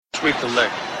Sweep the leg.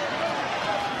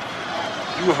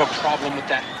 You have a problem with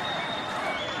that?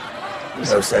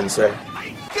 No, Sensei.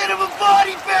 Get him a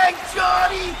body bag,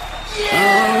 Johnny!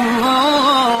 Yeah!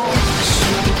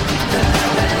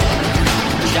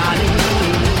 Johnny!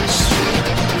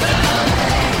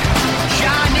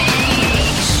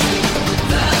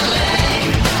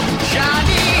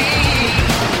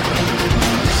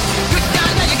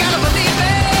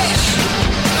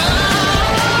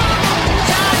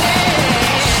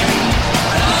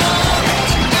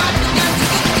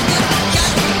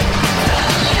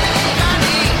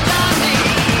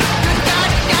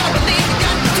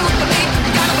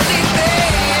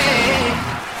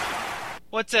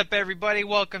 What's up, everybody?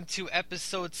 Welcome to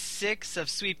episode 6 of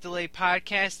Sweep the Leg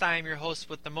Podcast. I am your host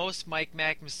with the most, Mike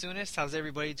Mac Masunis. How's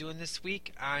everybody doing this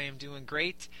week? I am doing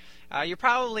great. You're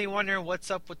probably wondering what's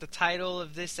up with the title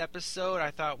of this episode. I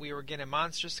thought we were getting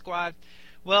Monster Squad.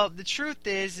 Well, the truth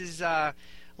is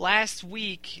last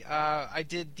week I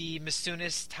did the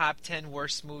Masunis Top 10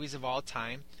 Worst Movies of All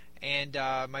Time. And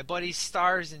my buddies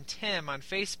Stars and Tim on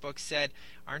Facebook said,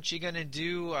 aren't you going to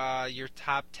do your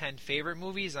top 10 favorite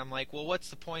movies? I'm like, well,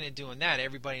 what's the point of doing that?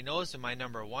 Everybody knows what my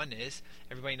number 1 is.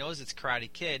 Everybody knows it's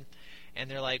Karate Kid. And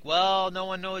they're like, well, no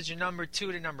one knows your number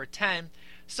 2 to number 10.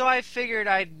 So I figured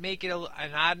I'd make it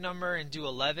an odd number and do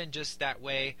 11. Just that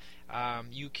way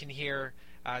you can hear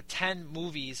 10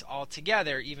 movies all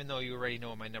together, even though you already know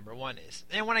what my number 1 is.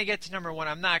 And when I get to number 1,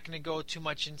 I'm not going to go too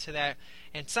much into that.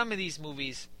 And some of these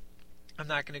movies, I'm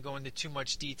not going to go into too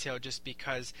much detail just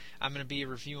because I'm going to be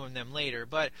reviewing them later.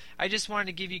 But I just wanted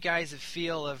to give you guys a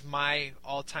feel of my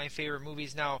all-time favorite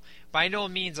movies. Now, by no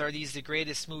means are these the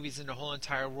greatest movies in the whole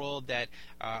entire world that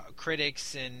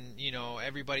critics and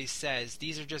everybody says.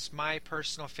 These are just my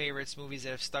personal favorites, movies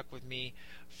that have stuck with me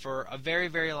for a very,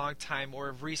 very long time or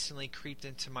have recently creeped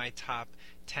into my top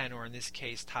 10, or in this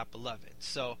case, top 11.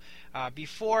 So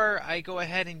before I go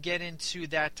ahead and get into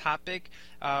that topic,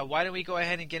 why don't we go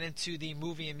ahead and get into the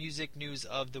movie and music news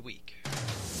of the week.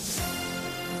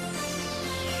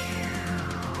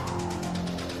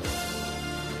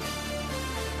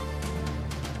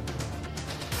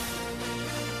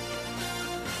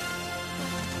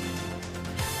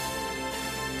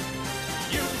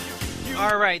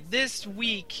 Alright, this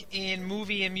week in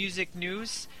movie and music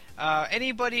news,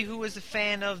 anybody who was a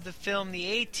fan of the film The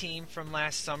A-Team from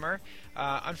last summer,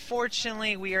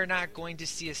 unfortunately we are not going to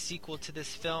see a sequel to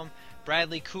this film.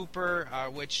 Bradley Cooper,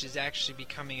 which is actually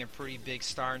becoming a pretty big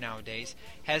star nowadays,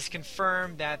 has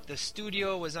confirmed that the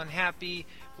studio was unhappy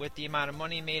with the amount of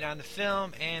money made on the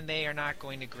film and they are not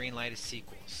going to greenlight a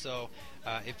sequel. So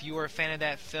if you are a fan of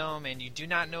that film and you do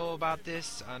not know about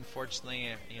this, unfortunately,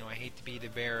 I hate to be the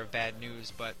bearer of bad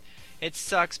news, but it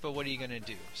sucks, but what are you going to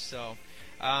do? So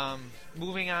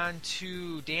moving on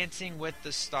to Dancing with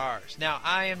the Stars. Now,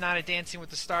 I am not a Dancing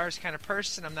with the Stars kind of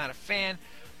person. I'm not a fan.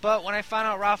 But when I found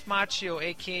out Ralph Macchio,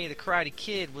 a.k.a. the Karate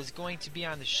Kid, was going to be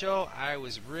on the show, I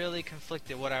was really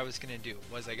conflicted what I was going to do.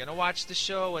 Was I going to watch the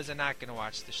show? Was I not going to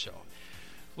watch the show?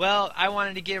 Well, I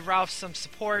wanted to give Ralph some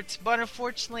support, but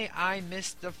unfortunately I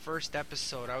missed the first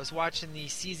episode. I was watching the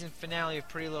season finale of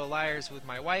Pretty Little Liars with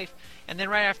my wife, and then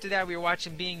right after that we were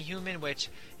watching Being Human, which,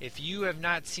 if you have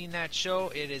not seen that show,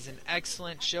 it is an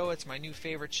excellent show. It's my new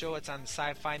favorite show. It's on the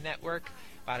Sci-Fi Network,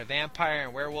 about a vampire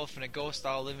and a werewolf and a ghost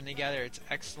all living together. It's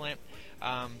excellent.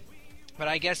 But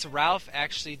I guess Ralph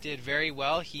actually did very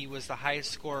well. He was the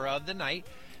highest scorer of the night,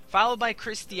 followed by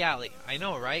Kirstie Alley. I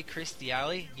know, right? Kirstie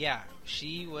Alley? Yeah,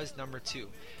 she was number 2.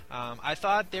 I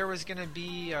thought there was going to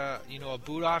be a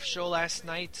boot-off show last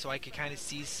night, so I could kind of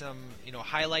see some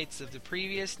highlights of the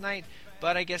previous night,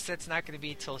 but I guess that's not going to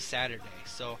be till Saturday,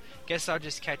 so guess I'll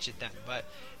just catch it then. But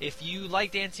if you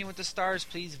like Dancing with the Stars,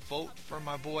 please vote for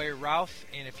my boy Ralph,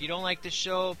 and if you don't like the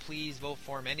show, please vote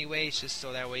for him anyways, just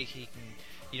so that way he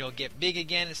can get big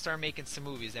again and start making some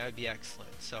movies. That would be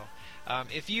excellent. So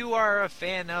if you are a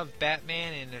fan of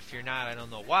Batman, and if you're not, I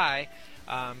don't know why,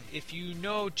 if you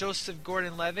know Joseph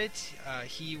Gordon-Levitt,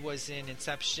 he was in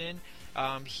Inception.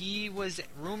 He was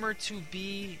rumored to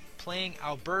be playing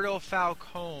Alberto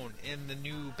Falcone in the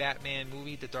new Batman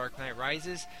movie, The Dark Knight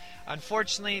Rises.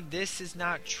 Unfortunately, this is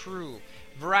not true.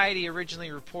 Variety originally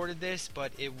reported this,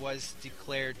 but it was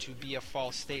declared to be a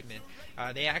false statement.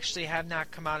 They actually have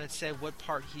not come out and said what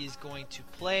part he is going to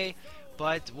play,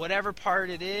 but whatever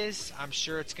part it is, I'm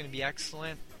sure it's going to be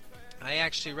excellent. I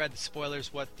actually read the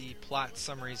spoilers, what the plot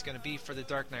summary is going to be for The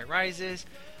Dark Knight Rises.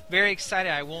 Very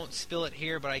excited. I won't spill it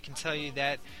here, but I can tell you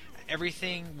that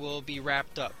everything will be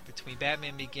wrapped up between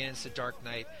Batman Begins, The Dark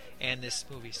Knight, and this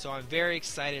movie. So I'm very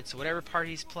excited. So whatever part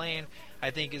he's playing, I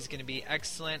think is going to be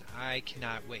excellent. I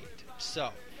cannot wait.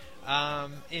 So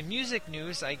In music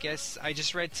news, I guess I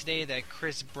just read today that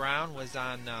Chris Brown was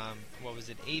on what was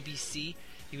it, ABC.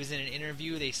 He was in an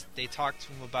interview. They talked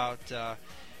to him about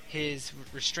his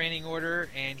restraining order,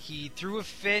 and he threw a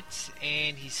fit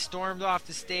and he stormed off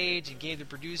the stage and gave the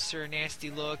producer a nasty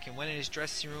look and went in his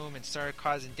dressing room and started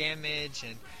causing damage,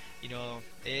 and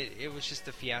it was just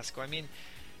a fiasco. I mean,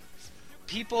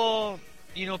 people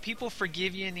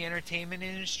forgive you in the entertainment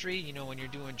industry, when you're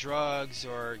doing drugs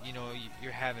or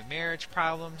you're having marriage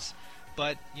problems,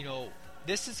 but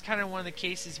this is kind of one of the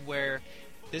cases where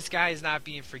this guy is not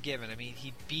being forgiven. I mean,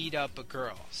 he beat up a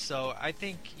girl. So I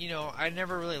think, I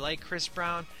never really liked Chris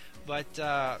Brown, but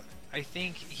I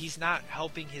think he's not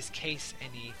helping his case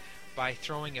any by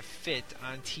throwing a fit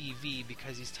on TV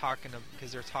because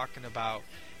they're talking about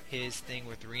his thing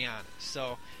with Rihanna.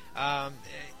 So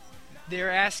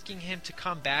they're asking him to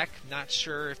come back. Not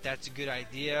sure if that's a good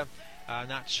idea.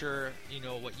 Not sure,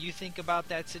 what you think about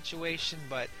that situation,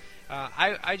 but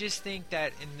I just think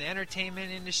that in the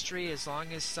entertainment industry, as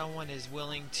long as someone is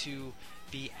willing to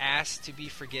be asked to be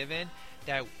forgiven,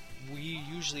 that we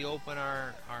usually open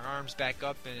our arms back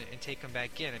up and take them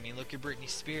back in. I mean, look at Britney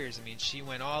Spears. I mean, she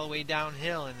went all the way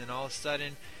downhill, and then all of a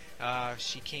sudden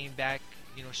she came back.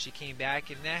 She came back,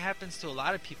 and that happens to a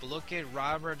lot of people. Look at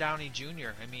Robert Downey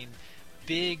Jr. I mean,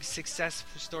 big success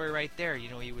story right there.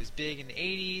 He was big in the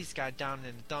 80s, got down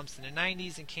in the dumps in the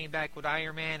 90s, and came back with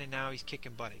Iron Man, and now he's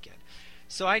kicking butt again.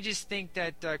 So I just think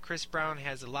that Chris Brown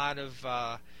has a lot of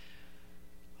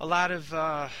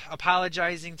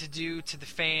apologizing to do to the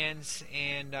fans,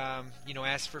 and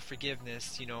ask for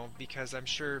forgiveness. Because I'm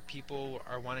sure people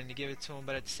are wanting to give it to him,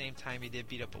 but at the same time, he did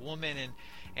beat up a woman,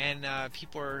 and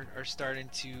people are starting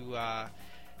to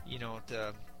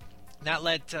to not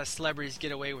let celebrities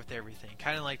get away with everything,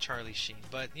 kind of like Charlie Sheen.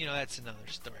 But that's another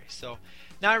story. So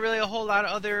not really a whole lot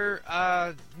of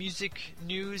other music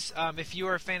news. If you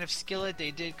are a fan of Skillet,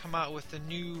 they did come out with a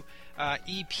new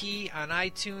EP on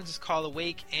iTunes. It's called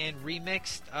Awake and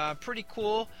Remixed. Pretty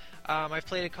cool. I've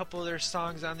played a couple of their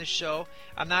songs on the show.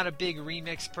 I'm not a big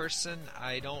remix person.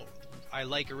 I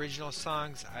like original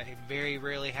songs. I very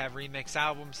rarely have remix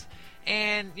albums.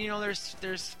 And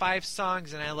there's 5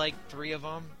 songs, and I like 3 of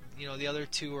them. The other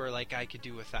 2 are like I could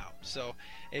do without. So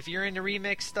if you're into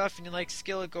remix stuff and you like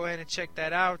Skillet, go ahead and check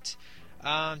that out.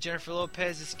 Jennifer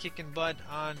Lopez is kicking butt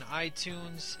on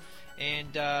iTunes.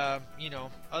 And,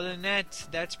 other than that,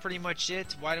 that's pretty much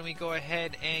it. Why don't we go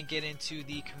ahead and get into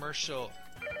the commercial?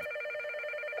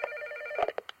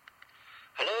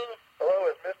 Hello? Hello,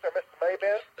 is Mr. or Mr.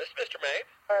 Maybin? This is Mr. May.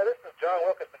 Hi, this is John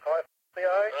Wilkinson calling from CI.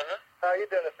 Uh-huh. How are you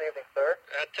doing this evening, sir?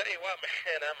 I tell you what,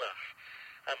 man,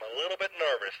 I'm a little bit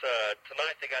nervous.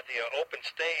 Tonight they got the open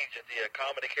stage at the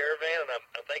Comedy Caravan, and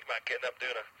I'm thinking about getting up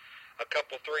doing a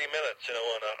couple 3 minutes,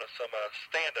 on some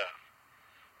stand-up.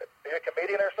 Are you a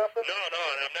comedian or something? No,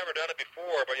 I've never done it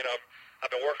before, but, I've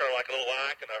been working on like a little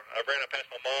act, and I ran it past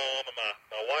my mom and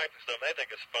my wife and stuff, and they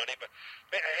think it's funny, but,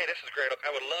 man, hey, this is great. Look,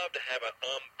 I would love to have an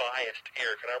unbiased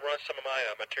ear. Can I run some of my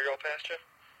material past you?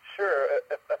 Sure.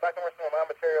 If I can run some of my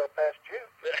material past you.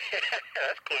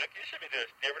 That's quick. You should be doing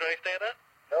it. You ever done any stand-up?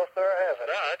 No, sir, I haven't.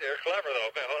 No, they're clever, though.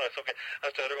 Okay, hold on. So, okay,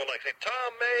 I started going like, say, Tom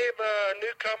Mabe,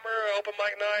 newcomer, open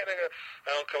mic night. And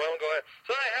I'll come on, go ahead.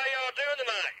 So, hey, how y'all doing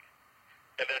tonight?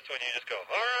 And that's when you just go,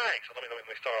 all right. So let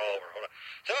me start all over. Hold on.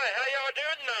 So, hey, how y'all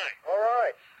doing tonight? All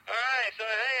right. All right. So,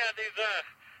 hey, these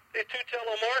 2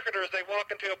 telemarketers, they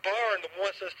walk into a bar, and the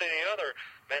one says to the other,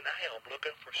 man, I am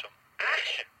looking for some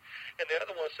action. And the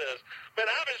other one says, man,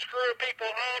 I've been screwing people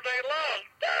all day long.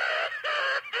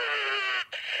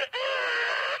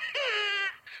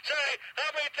 Say,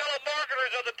 how many telemarketers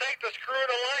does it take to screw in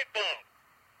a light bulb?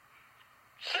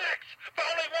 6. But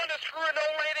only one to screw an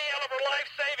old lady out of her life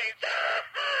savings.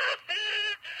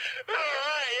 All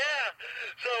right, yeah.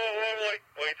 So what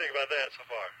do you think about that so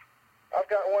far? I've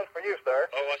got one for you, sir.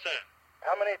 Oh, what's that?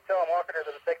 How many telemarketers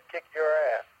does it take to kick your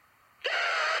ass?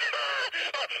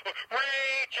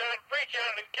 Reach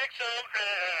out and kick some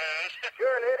ass.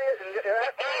 You're an idiot.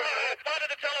 And Why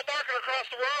did the telemarketer across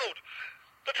the road?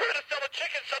 They're trying to sell a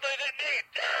chicken something they didn't need.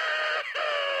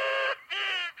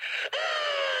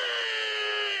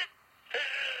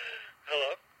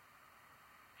 Hello?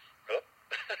 Hello?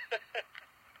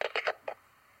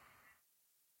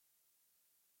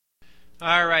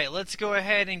 All right, let's go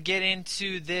ahead and get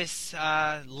into this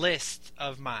list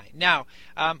of mine. Now,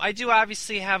 I do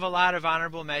obviously have a lot of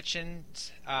honorable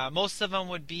mentions. Most of them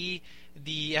would be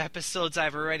the episodes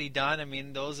I've already done. I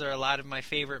mean, those are a lot of my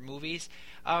favorite movies.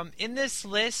 In this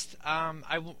list,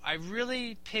 I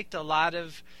really picked a lot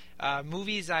of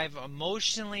movies I've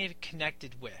emotionally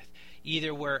connected with.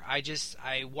 either where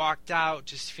I walked out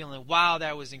just feeling, wow,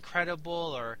 that was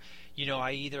incredible, or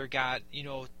I either got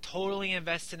totally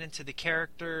invested into the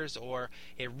characters, or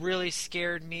it really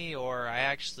scared me, or I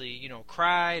actually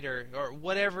cried, or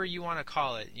whatever you want to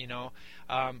call it.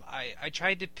 I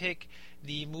tried to pick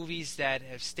the movies that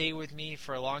have stayed with me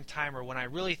for a long time, or when I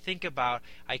really think about,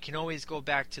 I can always go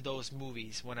back to those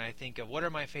movies when I think of what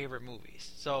are my favorite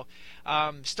movies. So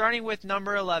starting with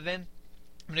number 11,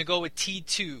 I'm going to go with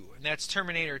T2, and that's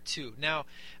Terminator 2. Now,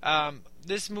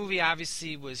 this movie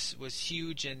obviously was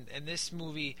huge, and this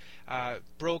movie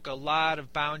broke a lot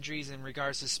of boundaries in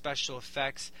regards to special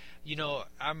effects.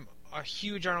 I'm a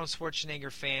huge Arnold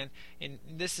Schwarzenegger fan, and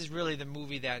this is really the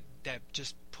movie that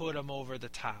just put him over the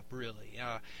top, really.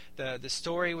 The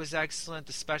story was excellent,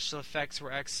 the special effects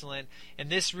were excellent, and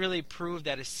this really proved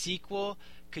that a sequel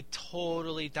could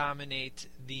totally dominate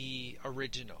the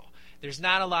original. There's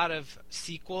not a lot of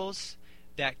sequels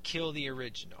that kill the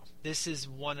original. This is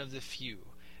one of the few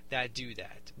that do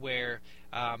that, where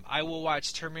I will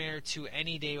watch Terminator 2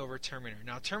 any day over Terminator.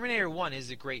 Now, Terminator 1 is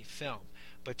a great film,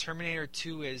 but Terminator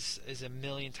 2 is a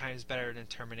million times better than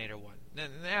Terminator 1.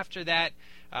 And after that,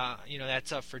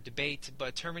 that's up for debate,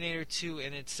 but Terminator 2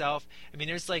 in itself,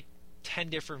 there's like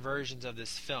 10 different versions of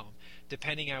this film.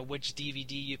 Depending on which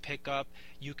DVD you pick up,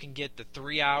 you can get the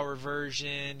 3-hour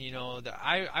version.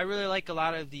 I really like a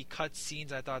lot of the cut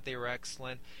scenes. I thought they were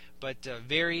excellent, but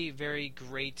very, very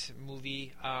great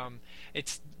movie.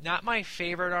 It's not my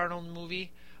favorite Arnold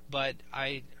movie, but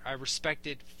I respect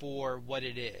it for what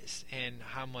it is and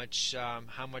how much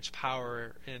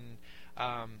power and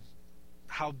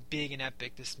how big and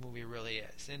epic this movie really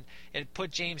is. And it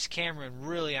put James Cameron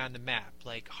really on the map,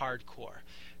 like hardcore.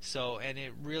 So, and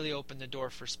it really opened the door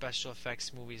for special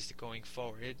effects movies going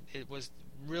forward. It was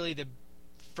really the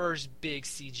first big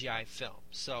CGI film.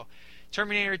 So,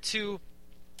 Terminator 2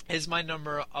 is my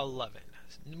number 11.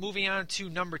 Moving on to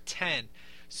number 10,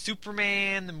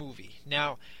 Superman the movie.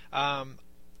 Now,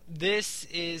 this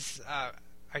is, I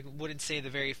wouldn't say the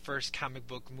very first comic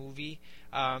book movie.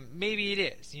 Maybe it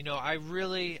is.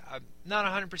 I'm not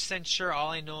 100% sure. All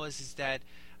I know is that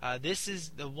this is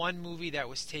the one movie that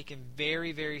was taken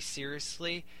very, very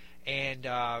seriously, and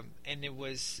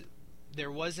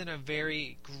there wasn't a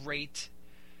very great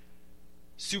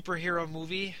superhero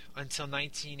movie until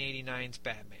 1989's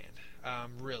Batman.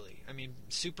 Really,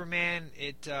 Superman.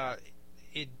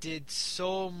 It did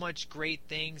so much great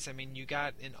things. You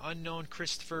got an unknown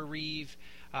Christopher Reeve.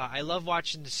 I love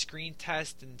watching the screen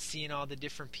test and seeing all the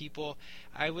different people.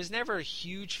 I was never a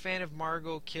huge fan of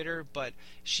Margot Kidder, but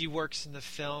she works in the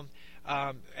film.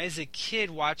 As a kid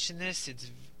watching this,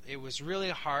 it was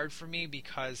really hard for me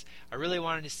because I really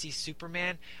wanted to see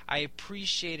Superman. I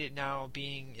appreciate it now,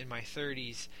 being in my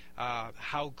 30s,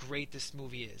 how great this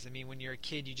movie is. When you're a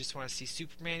kid, you just want to see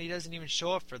Superman. He doesn't even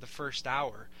show up for the first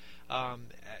hour.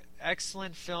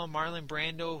 Excellent film. Marlon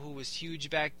Brando, who was huge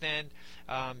back then,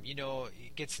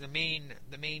 gets the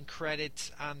main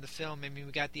credit on the film. We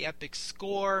got the epic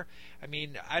score.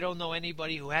 I don't know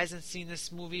anybody who hasn't seen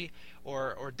this movie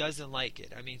or doesn't like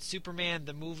it. Superman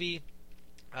the movie,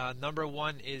 number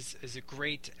 1 is a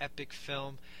great epic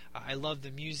film. I love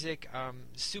the music.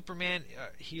 Superman,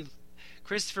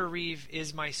 Christopher Reeve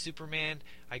is my Superman.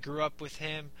 I grew up with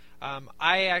him.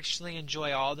 I actually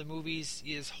enjoy all the movies.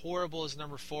 As horrible as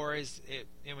number 4 is,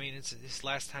 it's his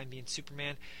last time being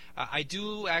Superman. I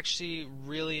do actually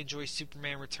really enjoy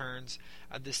Superman Returns.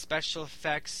 The special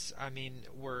effects,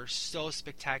 were so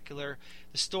spectacular.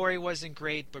 The story wasn't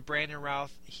great, but Brandon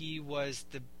Routh, he was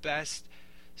the best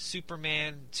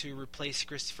Superman to replace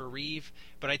Christopher Reeve.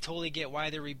 But I totally get why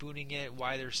they're rebooting it,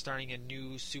 why they're starting a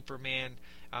new Superman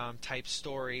type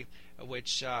story,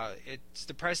 which it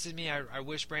depresses me. I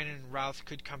wish Brandon Routh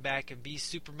could come back and be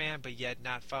Superman, but yet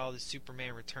not follow the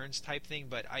Superman Returns type thing.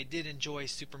 But I did enjoy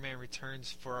Superman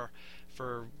Returns for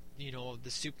the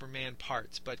Superman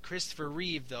parts. But Christopher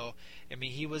Reeve, though,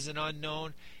 he was an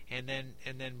unknown, and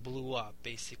then blew up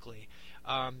basically.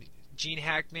 Gene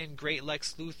Hackman, great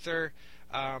Lex Luthor.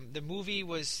 The movie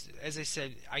was, as I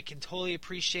said, I can totally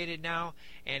appreciate it now,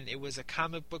 and it was a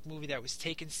comic book movie that was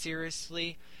taken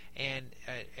seriously, and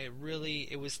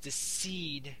it was the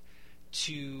seed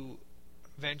to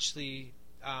eventually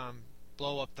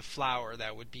blow up the flower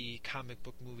that would be comic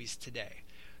book movies today.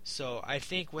 So I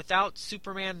think without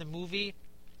Superman the movie,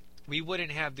 we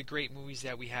wouldn't have the great movies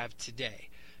that we have today,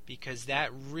 because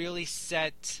that really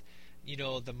set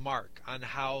the mark on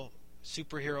how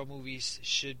superhero movies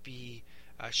should be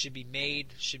made,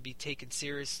 should be taken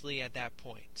seriously at that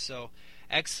point. So,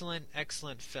 excellent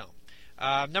film.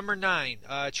 Number 9,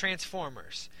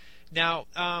 Transformers. Now,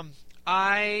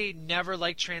 I never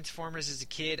liked Transformers as a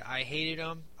kid. I hated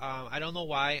them. I don't know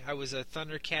why. I was a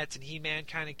Thundercats and He-Man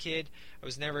kind of kid. I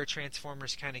was never a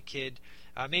Transformers kind of kid.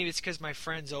 Maybe it's because my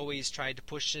friends always tried to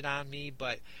push it on me,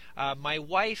 but my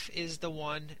wife is the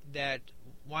one that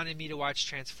wanted me to watch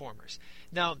Transformers.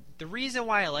 Now, the reason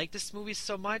why I like this movie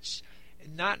so much,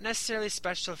 not necessarily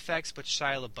special effects, but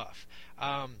Shia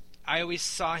LaBeouf. I always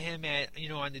saw him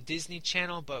on the Disney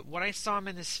Channel, but when I saw him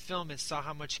in this film and saw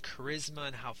how much charisma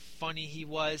and how funny he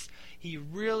was, he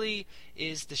really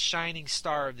is the shining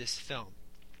star of this film.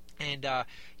 And, I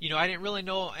didn't really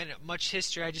know much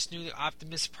history. I just knew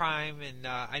Optimus Prime, and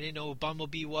I didn't know who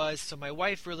Bumblebee was. So my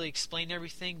wife really explained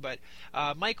everything. But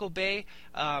Michael Bay,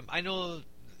 I know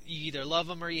you either love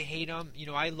him or you hate him.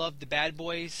 I love the Bad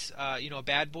Boys.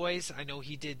 Bad Boys. I know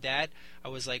he did that. I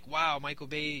was like, wow, Michael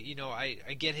Bay.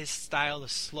 I get his style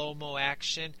of slow-mo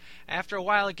action. After a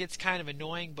while, it gets kind of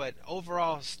annoying. But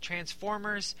overall,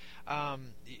 Transformers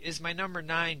is my number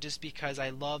 9 just because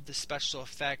I love the special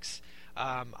effects.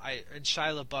 And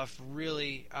Shia LaBeouf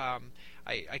really,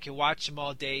 I can watch him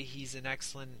all day. He's an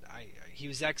excellent. He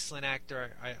was an excellent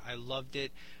actor. I loved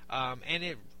it.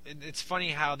 And it's funny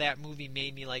how that movie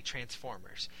made me like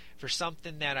Transformers. For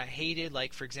something that I hated,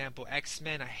 like for example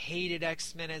X-Men, I hated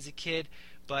X-Men as a kid,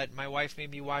 but my wife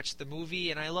made me watch the movie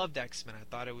and I loved X-Men. I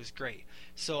thought it was great.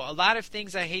 So a lot of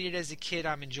things I hated as a kid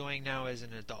I'm enjoying now as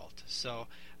an adult. So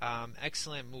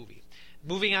excellent movie.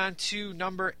 Moving on to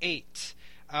number 8,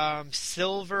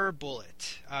 Silver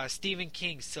Bullet. Stephen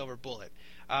King's Silver Bullet.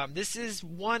 This is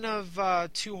one of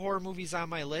 2 horror movies on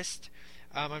my list.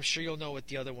 I'm sure you'll know what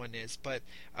the other one is, but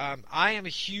I am a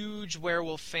huge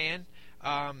werewolf fan.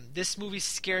 This movie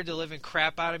scared the living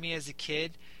crap out of me as a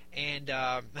kid, and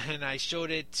I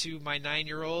showed it to my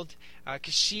 9-year-old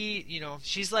because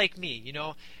she's like me.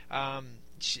 My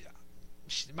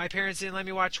parents didn't let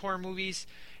me watch horror movies,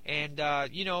 and I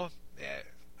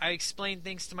explain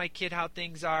things to my kid how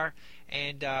things are,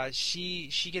 and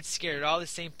she gets scared at all the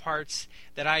same parts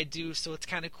that I do. So it's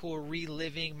kind of cool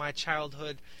reliving my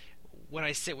childhood when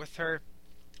I sit with her.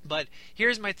 But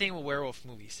here's my thing with werewolf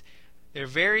movies. They're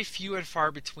very few and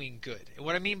far between good. And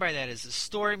what I mean by that is the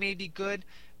story may be good,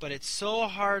 but it's so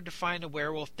hard to find a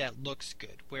werewolf that looks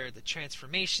good, where the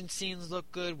transformation scenes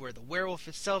look good, where the werewolf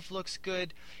itself looks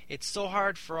good. It's so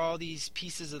hard for all these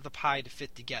pieces of the pie to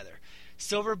fit together.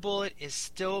 Silver Bullet is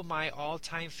still my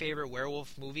all-time favorite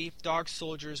werewolf movie. Dog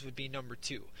Soldiers would be number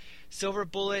 2. Silver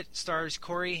Bullet stars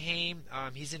Corey Haim.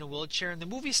 He's in a wheelchair, and the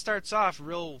movie starts off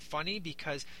real funny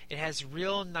because it has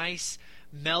real nice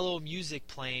mellow music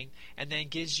playing, and then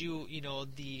gives you,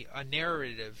 a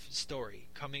narrative story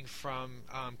coming from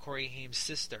Corey Haim's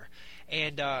sister.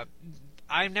 And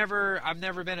I've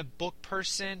never been a book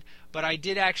person, but I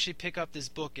did actually pick up this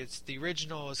book. The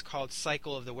original is called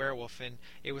Cycle of the Werewolf, and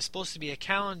it was supposed to be a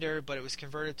calendar, but it was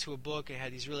converted to a book. It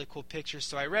had these really cool pictures,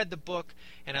 so I read the book,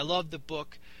 and I loved the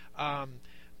book.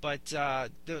 But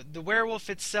the werewolf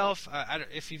itself,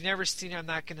 if you've never seen it, I'm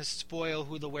not going to spoil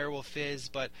who the werewolf is,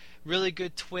 but really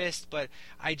good twist. But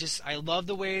I love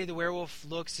the way the werewolf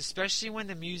looks, especially when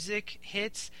the music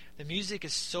hits. The music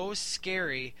is so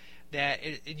scary that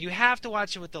you have to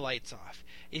watch it with the lights off.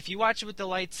 If you watch it with the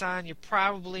lights on, you're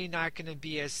probably not going to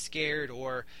be as scared,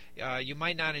 or you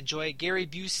might not enjoy it. Gary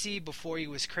Busey, before he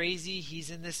was crazy,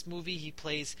 he's in this movie. He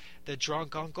plays the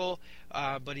drunk uncle,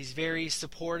 but he's very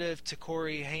supportive to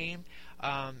Corey Haim.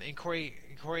 And Corey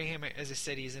Haim, as I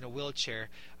said, he's in a wheelchair.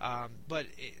 But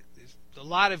a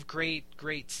lot of great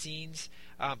scenes.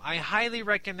 I highly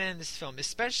recommend this film,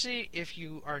 especially if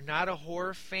you are not a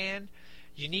horror fan.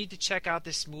 You need to check out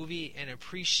this movie and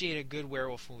appreciate a good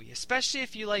werewolf movie, especially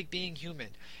if you like Being Human.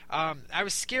 I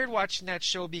was scared watching that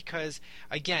show because,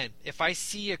 again, if I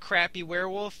see a crappy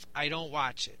werewolf, I don't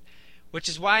watch it. Which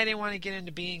is why I didn't want to get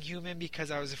into Being Human,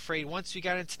 because I was afraid once we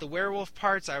got into the werewolf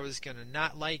parts, I was going to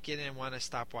not like it and want to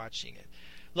stop watching it.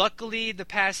 Luckily, the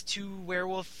past 2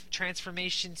 werewolf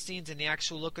transformation scenes and the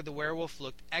actual look of the werewolf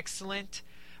looked excellent.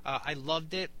 I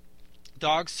loved it.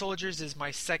 Dog Soldiers is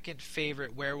my second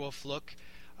favorite werewolf look,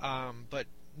 but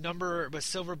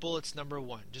Silver Bullet's number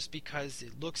 1, just because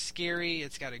it looks scary.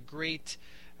 It's got a great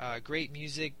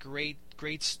music,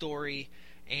 great story,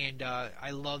 and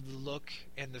I love the look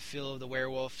and the feel of the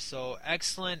werewolf. So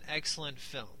excellent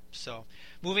film. So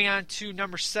moving on to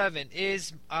number 7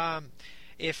 is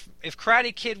if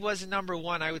Karate Kid wasn't number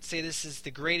 1, I would say this is the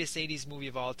greatest 80s movie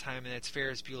of all time, and that's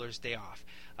Ferris Bueller's Day Off.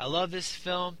 I love this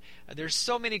film. There's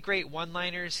so many great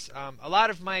one-liners. A lot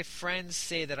of my friends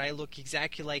say that I look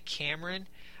exactly like Cameron.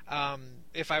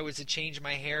 If I was to change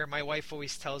my hair, my wife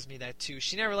always tells me that too.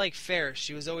 She never liked Ferris.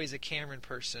 She was always a Cameron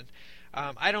person.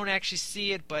 I don't actually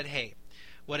see it, but hey.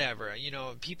 whatever.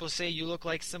 People say you look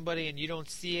like somebody and you don't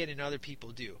see it, and other people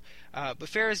do. But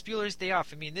Ferris Bueller's Day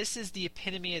Off, I mean, this is the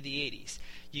epitome of the 80s.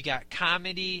 You got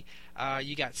comedy,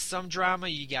 you got some drama,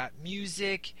 you got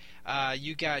music,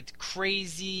 you got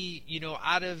crazy,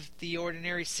 out of the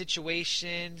ordinary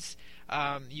situations.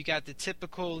 You got the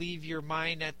typical leave your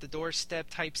mind at the doorstep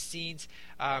type scenes.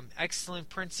 Excellent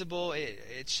principle.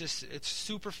 It's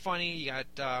super funny. You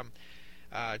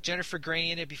got Jennifer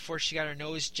Grey in it before she got her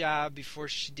nose job, before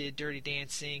she did Dirty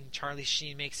Dancing. Charlie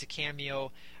Sheen makes a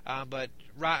cameo. But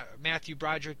Matthew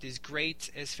Broderick is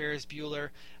great as Ferris Bueller.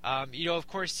 Of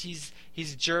course he's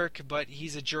a jerk, but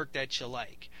he's a jerk that you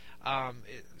like.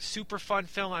 Super fun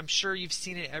film. I'm sure you've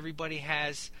seen it. Everybody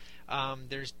has.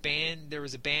 There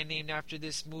was a band named after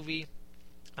this movie.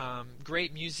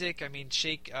 Great music. I mean,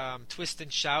 Shake, Twist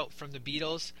and Shout from the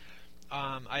Beatles.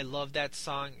 I love that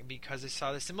song because I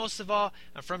saw this. And most of all,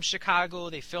 I'm from Chicago.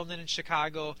 They filmed it in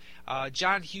Chicago.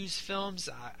 John Hughes films.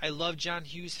 I love John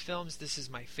Hughes films. This is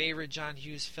my favorite John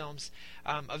Hughes films.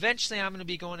 Eventually, I'm going to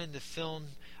be going into film,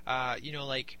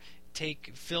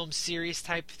 take film series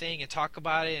type thing and talk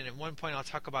about it. And at one point, I'll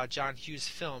talk about John Hughes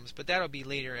films, but that'll be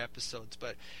later episodes.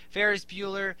 But Ferris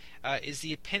Bueller is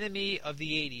the epitome of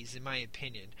the 80s, in my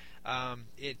opinion.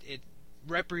 It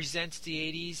represents the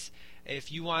 80s.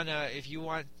 If you want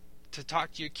to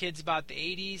talk to your kids about the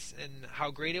 80s and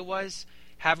how great it was,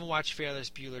 have them watch Ferris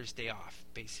Bueller's Day Off,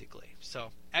 basically.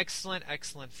 So, excellent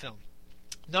film.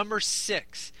 Number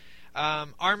 6,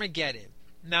 Armageddon.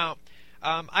 Now,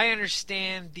 I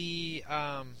understand the,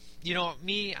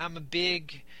 me, I'm a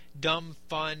big, dumb,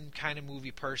 fun kind of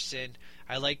movie person.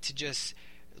 I like to just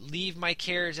leave my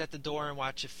cares at the door and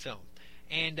watch a film.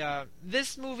 And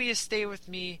this movie has stayed with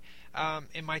me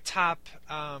in my top,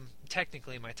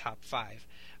 technically my top 5,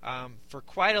 for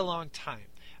quite a long time.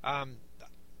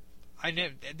 I know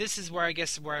this is where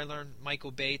I learned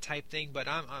Michael Bay type thing, but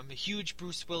I'm a huge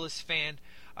Bruce Willis fan.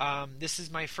 This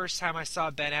is my first time I saw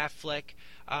Ben Affleck.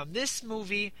 This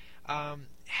movie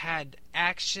had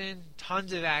action,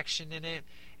 tons of action in it.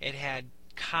 It had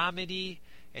comedy,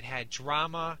 it had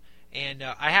drama, and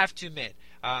I have to admit,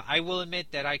 I will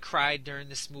admit that I cried during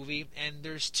this movie, and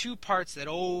there's 2 parts that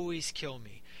always kill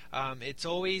me. It's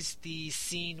always the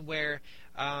scene where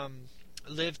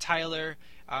Liv Tyler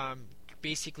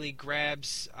basically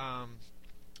grabs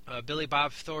Billy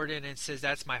Bob Thornton and says,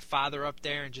 "That's my father up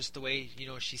there," and just the way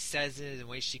she says it and the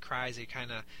way she cries, it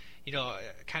kind of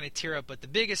tear up. But the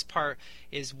biggest part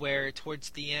is where towards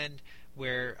the end,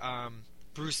 where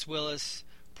Bruce Willis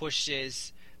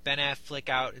pushes Ben Affleck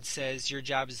out and says, "Your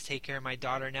job is to take care of my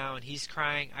daughter now," and he's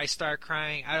crying. I start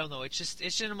crying. I don't know.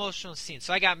 It's an emotional scene.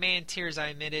 So I got man tears, I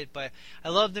admit it, but I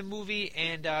love the movie,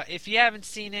 and if you haven't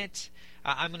seen it,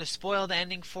 I'm going to spoil the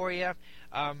ending for you.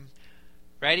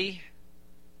 Ready?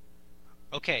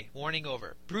 Okay, warning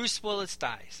over. Bruce Willis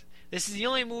dies. This is the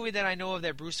only movie that I know of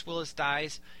that Bruce Willis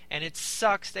dies, and it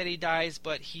sucks that he dies,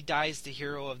 but he dies the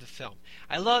hero of the film.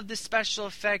 I love the special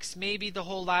effects, maybe the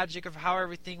whole logic of how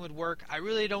everything would work. I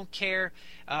really don't care.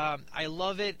 I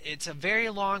love it. It's a very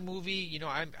long movie.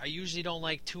 I usually don't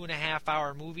like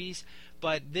 2.5-hour movies,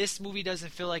 but this movie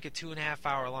doesn't feel like a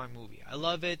 2.5-hour long movie. I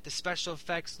love it. The special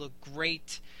effects look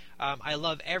great. I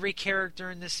love every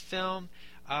character in this film.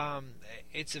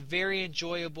 It's a very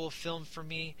enjoyable film for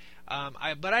me.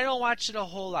 But I don't watch it a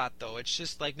whole lot, though. It's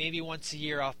just like maybe once a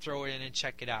year I'll throw it in and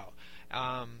check it out.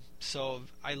 So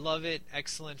I love it.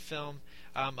 Excellent film.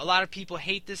 A lot of people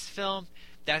hate this film.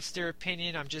 That's their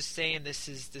opinion. I'm just saying this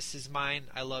is mine.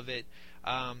 I love it.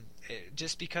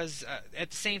 Just because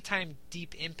at the same time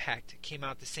Deep Impact came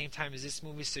out the same time as this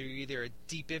movie, so you're either a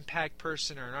Deep Impact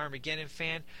person or an Armageddon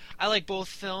fan. I like both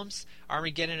films.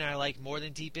 Armageddon I like more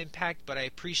than Deep Impact, but I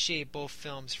appreciate both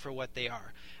films for what they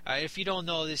are. If you don't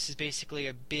know, this is basically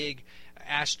a big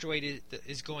asteroid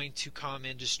is going to come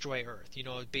and destroy Earth.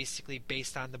 Basically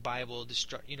based on the Bible,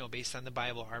 based on the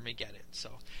Bible, Armageddon.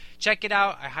 So check it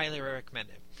out. I highly recommend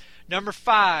it. Number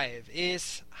 5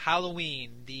 is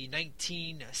Halloween, the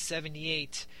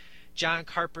 1978 John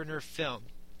Carpenter film.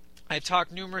 I've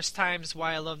talked numerous times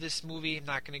why I love this movie. I'm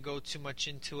not going to go too much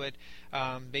into it.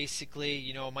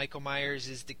 Basically, Michael Myers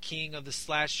is the king of the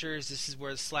slashers. This is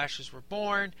where the slashers were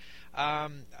born.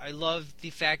 I love the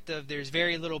fact of there's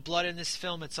very little blood in this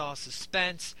film. It's all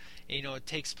suspense. It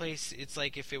takes place, it's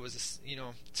like if it was,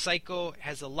 Psycho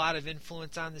has a lot of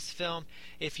influence on this film.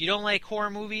 If you don't like horror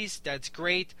movies, that's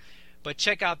great. But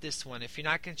check out this one. If you're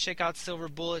not going to check out Silver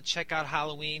Bullet, check out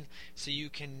Halloween so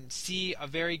you can see a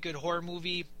very good horror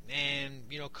movie and,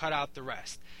 cut out the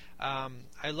rest.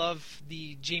 I love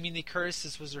the Jamie Lee Curtis.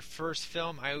 This was her first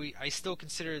film. I still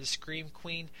consider her the Scream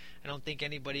Queen. I don't think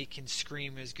anybody can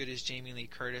scream as good as Jamie Lee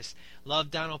Curtis.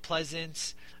 Love Donald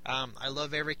Pleasance. I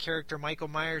love every character. Michael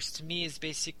Myers to me is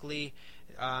basically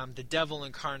the devil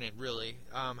incarnate, really.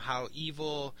 How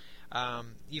evil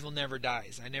never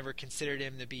dies. I never considered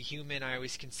him to be human. I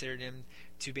always considered him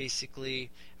to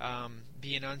basically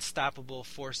be an unstoppable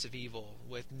force of evil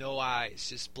with no eyes,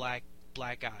 just black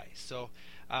eyes. So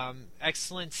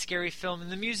excellent, scary film,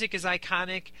 and the music is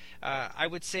iconic. I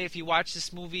would say if you watch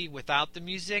this movie without the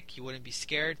music, you wouldn't be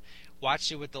scared.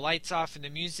 Watch it with the lights off and the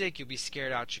music, you'll be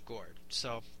scared out your gourd.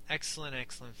 So excellent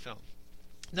film.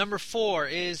 Number 4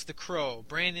 is The Crow,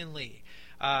 Brandon Lee.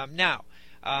 Now,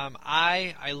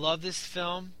 I love this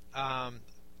film.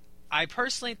 I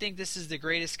personally think this is the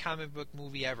greatest comic book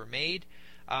movie ever made.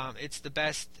 It's the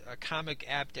best comic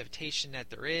adaptation that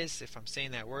there is, if I'm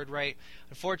saying that word right.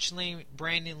 Unfortunately,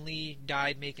 Brandon Lee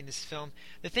died making this film.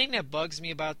 The thing that bugs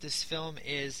me about this film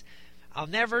is I'll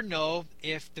never know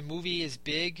if the movie is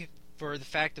big for the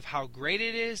fact of how great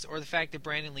it is or the fact that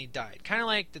Brandon Lee died. Kind of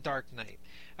like The Dark Knight.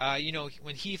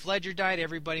 When Heath Ledger died,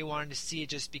 everybody wanted to see it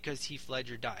just because Heath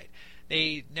Ledger died.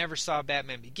 They never saw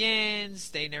Batman Begins.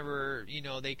 They never,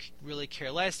 they really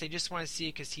care less. They just want to see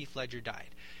it because Heath Ledger died.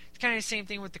 Kind of the same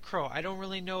thing with The Crow. I don't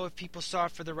really know if people saw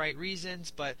it for the right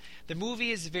reasons, but the movie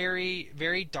is very,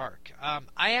 very dark.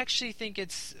 I actually think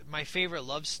it's my favorite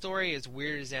love story, as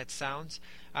weird as that sounds,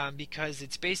 because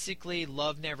it's basically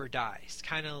love never dies.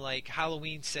 Kind of like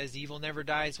Halloween says evil never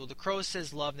dies. Well, The Crow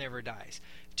says love never dies.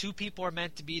 If two people are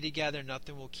meant to be together,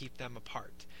 nothing will keep them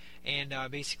apart. And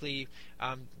basically,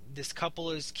 this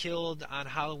couple is killed on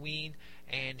Halloween,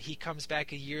 and he comes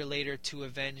back a year later to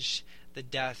avenge the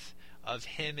death of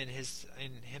him and his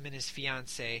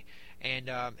fiance, and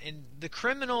the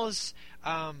criminals.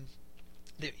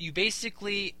 You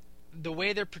basically, the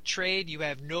way they're portrayed, you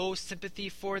have no sympathy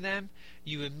for them.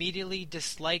 You immediately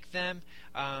dislike them.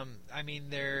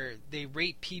 They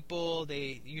rape people.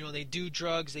 They do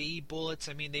drugs. They eat bullets.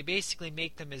 They basically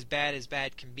make them as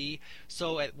bad can be.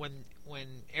 So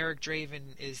when Eric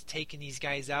Draven is taking these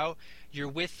guys out, you're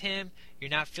with him.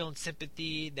 You're not feeling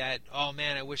sympathy that, oh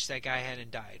man, I wish that guy hadn't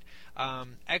died.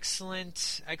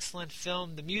 Excellent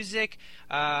film. The music,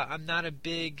 I'm not a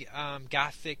big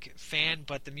gothic fan,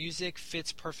 but the music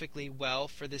fits perfectly well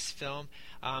for this film.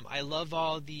 I love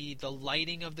all the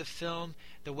lighting of the film,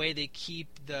 the way they keep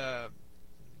the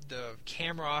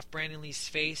camera off Brandon Lee's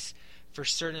face for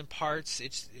certain parts.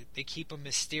 They keep him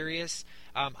mysterious.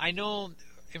 I know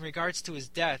in regards to his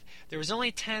death, there was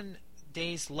only 10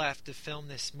 days left to film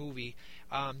this movie.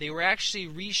 They were actually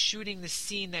reshooting the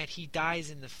scene that he dies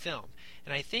in the film,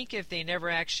 and I think if they never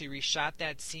actually reshot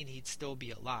that scene, he'd still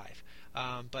be alive.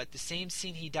 But the same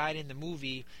scene he died in the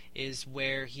movie is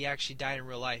where he actually died in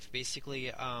real life. Basically,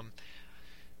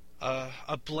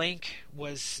 a blank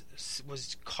was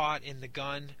caught in the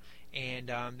gun, and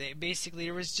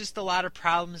there was just a lot of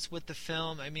problems with the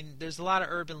film. There's a lot of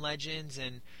urban legends,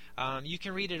 and you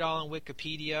can read it all on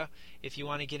Wikipedia if you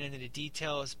want to get into the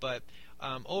details, but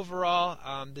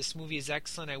overall, this movie is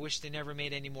excellent. I wish they never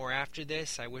made any more after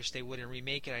this. I wish they wouldn't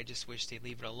remake it. I just wish they'd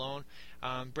leave it alone.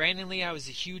 Brandon Lee, I was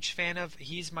a huge fan of.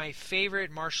 He's my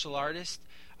favorite martial artist,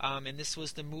 and this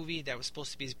was the movie that was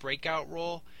supposed to be his breakout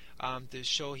role, to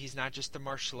show he's not just a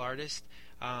martial artist.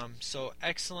 So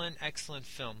excellent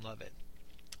film. Love it.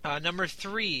 Number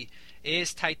 3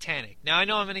 is Titanic. Now, I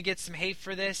know I'm going to get some hate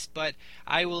for this, but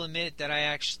I will admit that I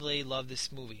actually love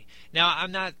this movie. Now,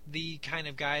 I'm not the kind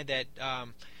of guy that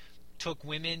took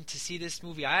women to see this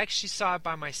movie. I actually saw it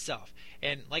by myself.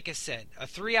 And like I said, a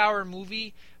 3-hour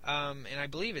movie, and I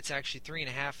believe it's actually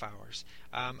 3.5 hours.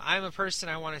 I'm a person,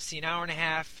 I want to see an hour and a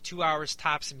half, 2 hours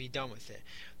tops, and be done with it.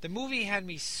 The movie had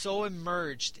me so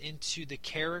immersed into the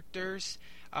characters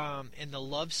and the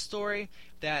love story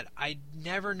that I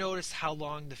never noticed how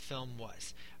long the film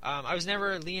was. I was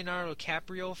never a Leonardo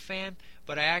DiCaprio fan,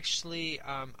 but I actually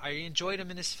I enjoyed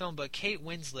him in this film. But Kate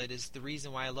Winslet is the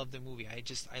reason why I love the movie. I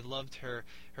loved her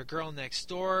girl next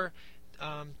door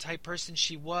type person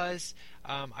she was.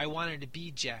 I wanted to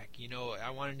be Jack.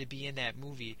 I wanted to be in that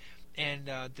movie, and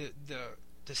the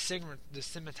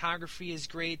cinematography is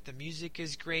great, the music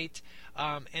is great,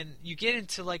 and you get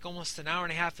into like almost an hour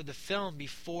and a half of the film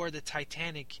before the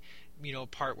Titanic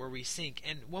part where we sink.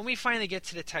 And when we finally get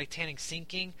to the Titanic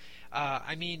sinking,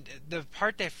 the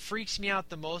part that freaks me out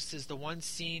the most is the one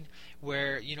scene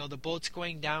where the boat's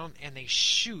going down and they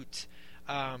shoot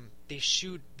the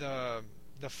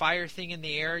fire thing in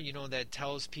the air, that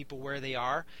tells people where they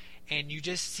are, and you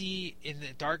just see in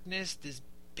the darkness this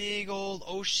big old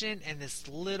ocean and this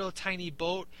little tiny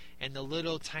boat and the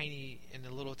little tiny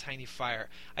fire.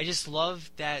 I just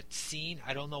love that scene.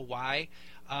 I don't know why.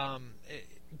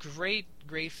 Great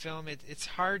film. It's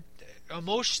hard.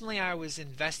 Emotionally, I was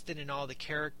invested in all the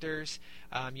characters.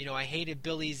 I hated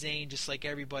Billy Zane just like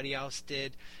everybody else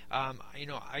did.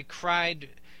 I cried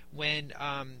when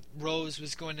Rose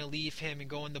was going to leave him and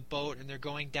go in the boat, and they're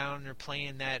going down and they're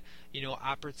playing that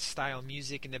opera style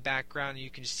music in the background, and you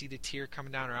can just see the tear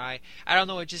coming down her eye. I don't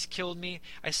know, it just killed me.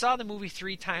 I saw the movie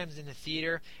 3 times in the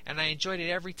theater, and I enjoyed it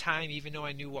every time, even though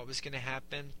I knew what was going to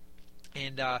happen.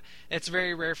 And it's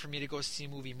very rare for me to go see a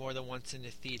movie more than once in the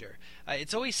theater.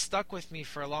 It's always stuck with me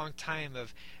for a long time.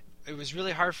 It was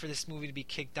really hard for this movie to be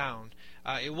kicked down.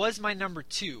 It was my number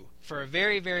 2 for a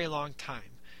very, very long time.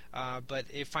 But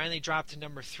it finally dropped to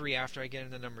number 3 after I get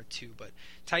into number 2. But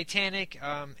Titanic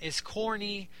is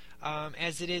corny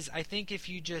as it is. I think if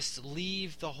you just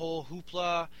leave the whole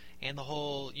hoopla and the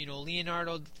whole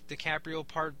Leonardo DiCaprio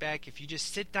part back, if you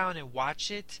just sit down and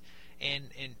watch it and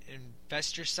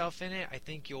invest yourself in it, I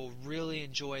think you'll really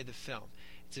enjoy the film.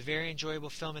 It's a very enjoyable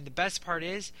film, and the best part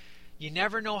is you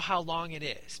never know how long it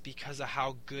is because of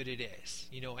how good it is.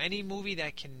 Any movie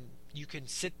that you can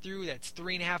sit through that's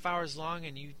 3.5 hours long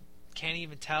and you can't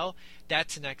even tell,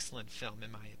 that's an excellent film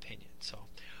in my opinion. So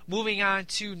moving on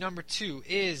to number 2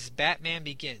 is Batman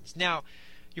Begins. Now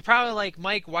you're probably like,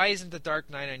 Mike, why isn't The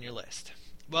Dark Knight on your list?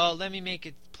 Well, let me make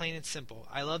it plain and simple.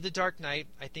 I love The Dark Knight.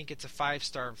 I think it's a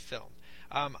 5-star film.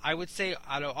 I would say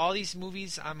out of all these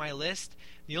movies on my list,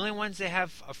 the only ones that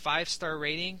have a 5-star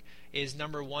rating is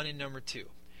number 1 and number 2.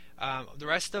 The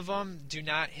rest of them do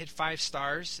not hit 5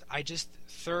 stars. I just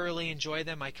thoroughly enjoy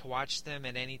them. I can watch them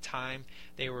at any time.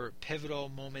 They were pivotal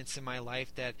moments in my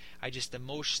life that I just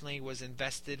emotionally was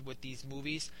invested with these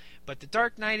movies. But The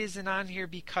Dark Knight isn't on here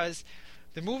because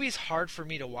the movie's hard for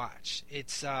me to watch.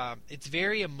 It's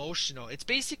very emotional. It's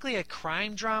basically a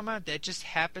crime drama that just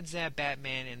happens to have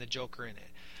Batman and the Joker in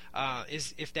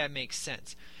it, if that makes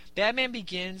sense. Batman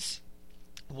Begins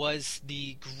was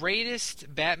the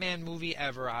greatest Batman movie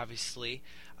ever, obviously.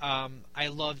 I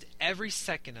loved every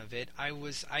second of it.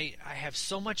 I have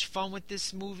so much fun with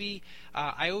this movie.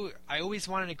 I always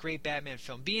wanted a great Batman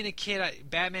film. Being a kid,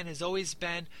 Batman has always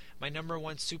been my number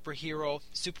 1 superhero.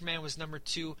 Superman was number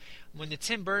 2. When the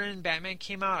Tim Burton Batman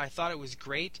came out, I thought it was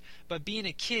great. But being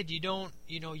a kid, you don't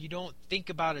think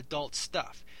about adult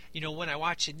stuff. When I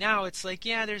watch it now, it's like,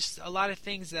 yeah, there's a lot of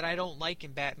things that I don't like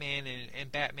in Batman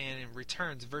and Batman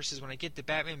Returns, versus when I get to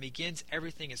Batman Begins,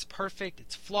 everything is perfect,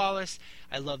 it's flawless.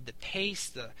 I love the pace,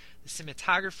 the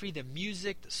cinematography, the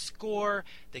music, the score,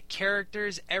 the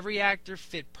characters. Every actor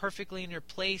fit perfectly in their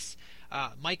place.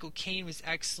 Michael Caine was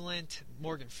excellent.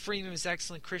 Morgan Freeman was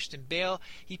excellent. Christian Bale,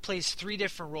 he plays 3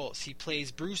 different roles. He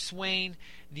plays Bruce Wayne,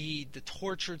 the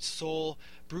tortured soul,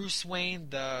 Bruce Wayne,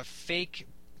 the fake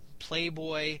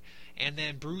playboy, and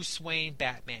then Bruce Wayne,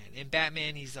 Batman. In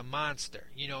Batman, he's a monster.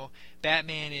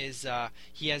 Batman is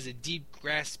he has a deep,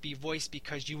 raspy voice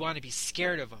because you want to be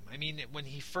scared of him. I mean, when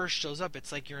he first shows up,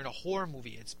 it's like you're in a horror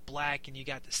movie. It's black, and you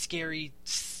got the scary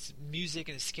music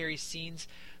and the scary scenes.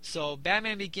 So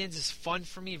Batman Begins is fun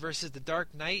for me versus The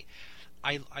Dark Knight.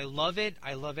 I love it.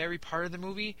 I love every part of the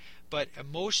movie, but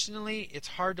emotionally, it's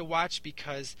hard to watch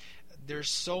because there's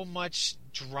so much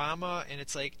drama, and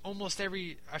it's like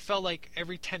I felt like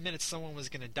every 10 minutes someone was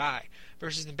going to die,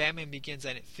 versus in Batman Begins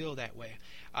I didn't feel that way.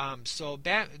 So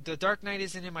The Dark Knight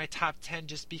isn't in my top 10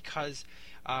 just because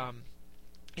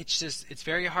it's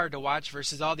very hard to watch,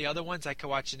 versus all the other ones I could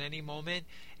watch at any moment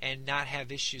and not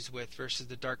have issues with, versus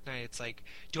The Dark Knight. It's like,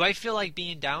 do I feel like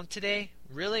being down today?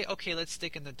 Really? Okay, let's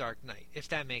stick in The Dark Knight, if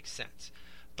that makes sense.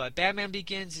 But Batman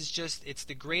Begins it's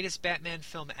the greatest Batman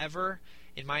film ever.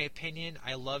 In my opinion,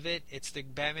 I love it. It's the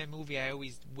Batman movie I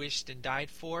always wished and died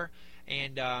for,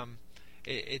 and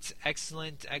it's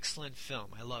excellent film.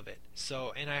 I love it.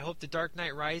 So, and I hope The Dark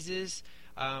Knight Rises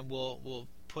will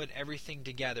put everything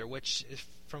together, which,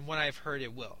 from what I've heard,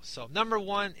 it will. So, number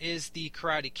 1 is The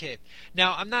Karate Kid.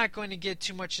 Now, I'm not going to get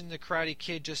too much into The Karate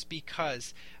Kid just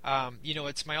because,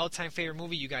 it's my all-time favorite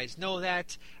movie. You guys know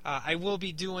that. I will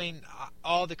be doing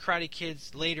all the Karate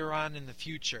Kids later on in the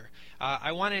future.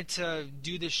 I wanted to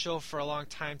do this show for a long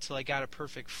time till I got a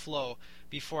perfect flow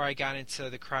before I got into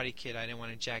The Karate Kid. I didn't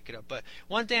want to jack it up. But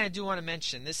one thing I do want to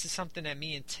mention, this is something that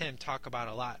me and Tim talk about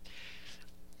a lot.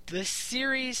 The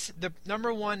series, the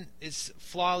number 1 is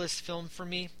flawless film for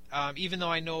me. Even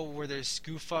though I know where there's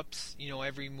goof ups,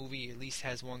 every movie at least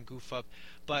has one goof up.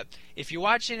 But if you're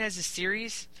watching it as a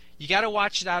series, you got to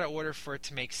watch it out of order for it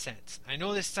to make sense. I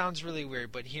know this sounds really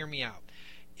weird, but hear me out.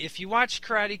 If you watch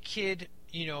Karate Kid,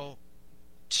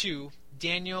 2,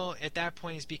 Daniel at that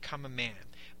point has become a man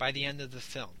by the end of the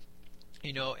film.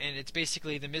 And it's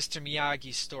basically the Mr.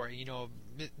 Miyagi story.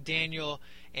 Daniel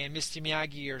and Mr.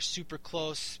 Miyagi are super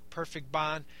close, perfect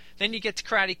bond. Then you get to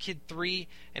Karate Kid 3,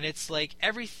 and it's like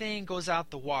everything goes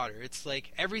out the water. It's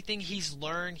like everything he's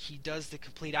learned, he does the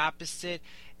complete opposite,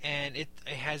 and it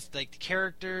has like the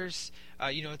characters.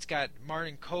 It's got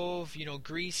Martin Kove,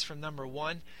 Grease from number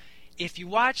 1. If you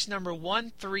watch number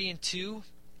 1, 3, and 2,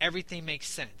 everything makes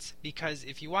sense. Because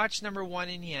if you watch number 1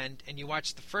 in the end, and you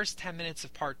watch the first 10 minutes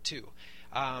of part 2,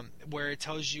 where it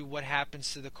tells you what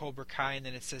happens to the Cobra Kai, and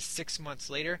then it says 6 months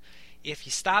later, if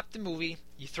you stop the movie,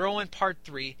 you throw in part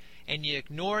 3, and you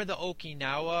ignore the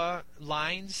Okinawa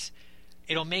lines,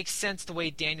 it'll make sense the way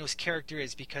Daniel's character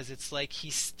is, because it's like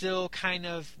he's still kind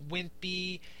of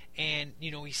wimpy, and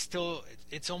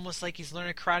it's almost like he's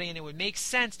learning karate, and it would make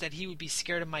sense that he would be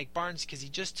scared of Mike Barnes because he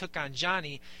just took on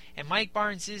Johnny, and Mike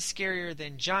Barnes is scarier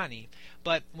than Johnny.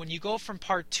 But when you go from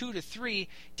part 2 to 3,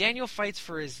 Daniel fights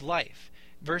for his life,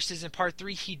 versus in part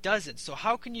 3 he doesn't. So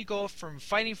how can you go from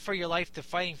fighting for your life to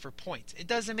fighting for points? It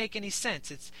doesn't make any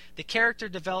sense. The character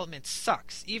development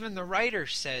sucks. Even the writer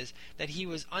says that he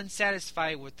was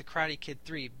unsatisfied with the Karate Kid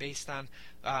 3 based on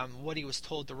what he was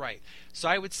told to write. So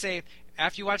I would say,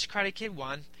 after you watch Karate Kid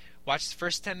 1, watch the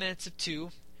first 10 minutes of 2,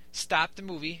 stop the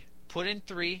movie, put in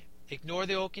 3, ignore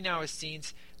the Okinawa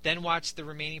scenes, then watch the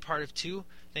remaining part of 2,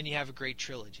 then you have a great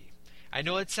trilogy. I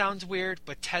know it sounds weird,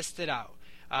 but test it out.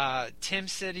 Tim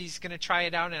said he's going to try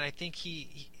it out, and I think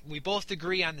we both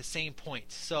agree on the same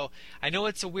points. So I know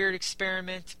it's a weird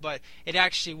experiment, but it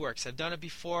actually works. I've done it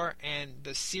before, and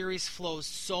the series flows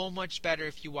so much better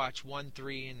if you watch 1,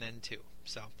 3, and then 2.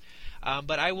 So,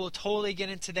 but I will totally get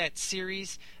into that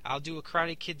series. I'll do a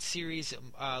Karate Kid series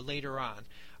later on.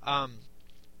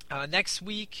 Next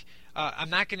week, I'm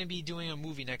not going to be doing a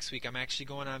movie next week. I'm actually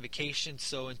going on vacation,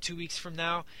 so in 2 weeks from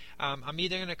now, I'm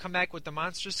either going to come back with the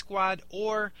Monster Squad,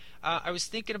 or I was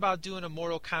thinking about doing a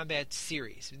Mortal Kombat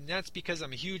series. And that's because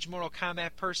I'm a huge Mortal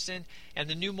Kombat person, and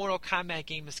the new Mortal Kombat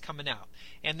game is coming out.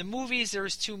 And the movies, there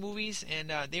was 2 movies,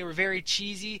 and they were very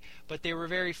cheesy, but they were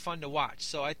very fun to watch.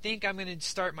 So I think I'm going to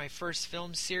start my first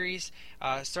film series,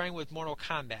 starting with Mortal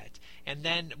Kombat. And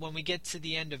then when we get to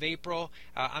the end of April,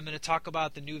 I'm going to talk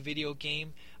about the new video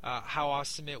game, how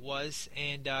awesome it was,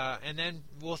 and then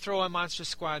we'll throw a Monster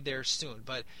Squad there soon.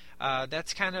 But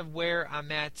that's kind of where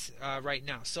I'm at right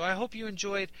now. So I hope you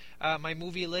enjoyed my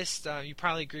movie list. You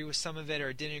probably agree with some of it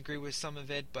or didn't agree with some of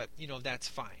it, but that's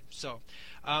fine. So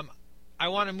I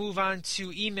want to move on to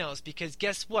emails, because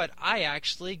guess what? I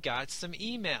actually got some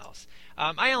emails.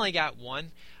 I only got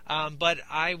one. But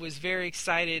I was very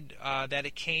excited that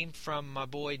it came from my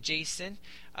boy Jason.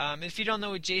 If you don't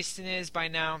know what Jason is by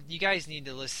now, you guys need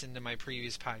to listen to my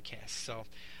previous podcast. So,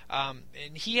 and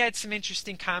he had some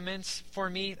interesting comments for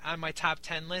me on my top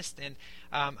 10 list, and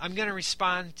I'm going to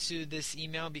respond to this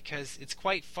email because it's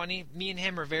quite funny. Me and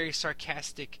him are very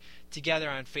sarcastic together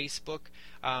on Facebook.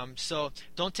 So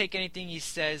don't take anything he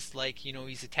says like,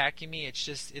 he's attacking me.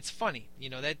 It's funny.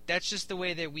 That's just the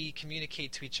way that we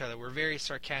communicate to each other. We're very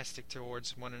sarcastic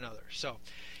towards one another. So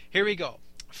here we go.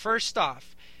 First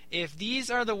off, if these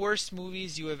are the worst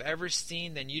movies you have ever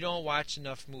seen, then you don't watch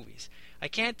enough movies. I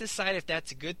can't decide if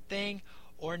that's a good thing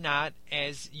or not,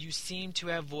 as you seem to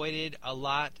have avoided a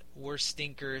lot worse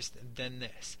stinkers than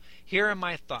this. Here are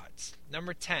my thoughts.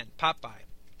 Number 10, Popeye.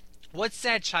 What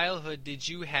sad childhood did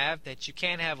you have that you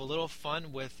can't have a little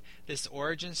fun with this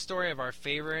origin story of our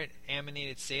favorite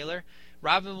animated sailor?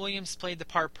 Robin Williams played the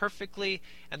part perfectly,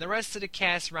 and the rest of the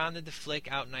cast rounded the flick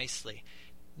out nicely.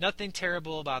 Nothing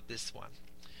terrible about this one.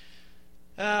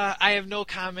 I have no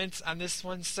comments on this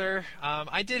one, sir.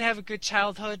 I did have a good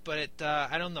childhood, but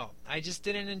I don't know. I just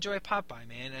didn't enjoy Popeye,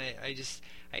 man.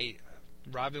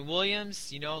 Robin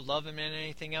Williams, love him and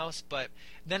anything else, but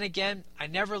then again, I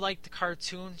never liked the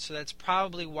cartoon, so that's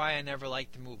probably why I never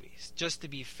liked the movies, just to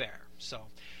be fair. So,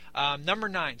 number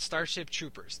 9, Starship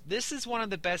Troopers. This is one of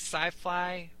the best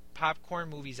sci-fi popcorn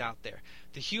movies out there.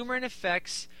 The humor and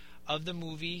effects of the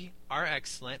movie are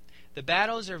excellent. The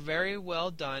battles are very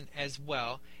well done as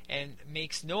well, and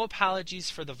makes no apologies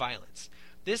for the violence.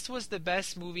 This was the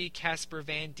best movie Casper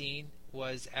Van Dien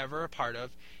was ever a part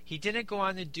of. He didn't go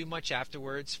on to do much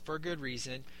afterwards, for good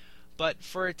reason, but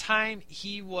for a time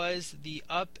he was the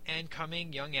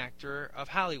up-and-coming young actor of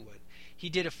Hollywood. He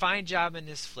did a fine job in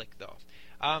this flick, though.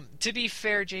 To be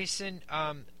fair, Jason,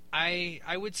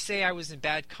 I would say I was in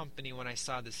bad company when I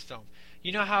saw this film.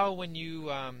 You know how when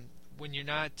you're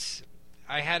not...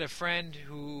 I had a friend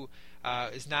who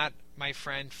is not my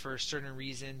friend for certain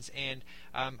reasons, and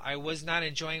I was not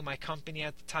enjoying my company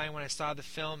at the time when I saw the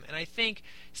film. And I think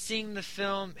seeing the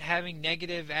film, having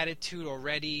negative attitude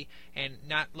already, and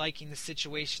not liking the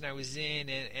situation I was in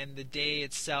and the day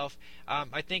itself,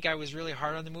 I think I was really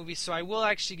hard on the movie. So I will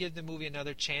actually give the movie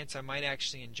another chance. I might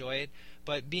actually enjoy it.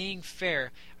 But being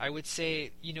fair, I would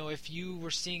say, if you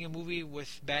were seeing a movie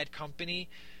with bad company,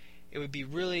 it would be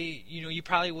really, you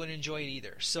probably wouldn't enjoy it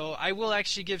either. So I will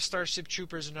actually give Starship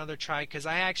Troopers another try, because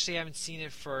I actually haven't seen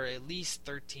it for at least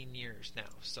 13 years now.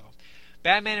 So,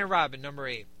 Batman and Robin, number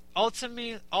 8.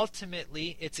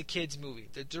 Ultimately, it's a kid's movie.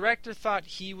 The director thought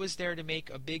he was there to make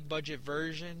a big budget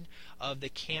version of the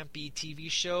campy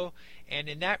TV show, and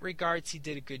in that regards, he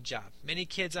did a good job. Many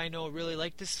kids I know really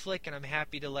like this flick, and I'm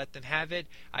happy to let them have it.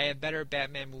 I have better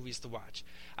Batman movies to watch.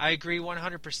 I agree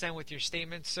 100% with your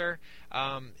statement, sir.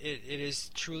 It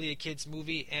is truly a kid's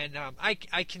movie, and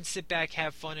I can sit back,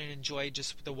 have fun, and enjoy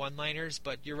just the one-liners,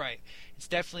 but you're right. It's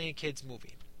definitely a kid's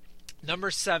movie.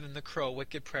 Number 7, The Crow,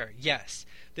 Wicked Prayer. Yes,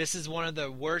 this is one of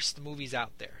the worst movies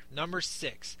out there. Number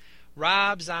 6,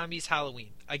 Rob Zombie's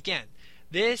Halloween. Again,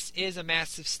 this is a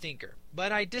massive stinker,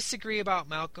 but I disagree about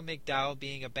Malcolm McDowell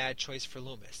being a bad choice for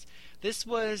Loomis. This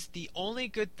was the only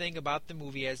good thing about the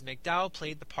movie, as McDowell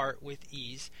played the part with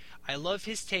ease. I love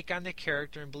his take on the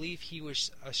character and believe he was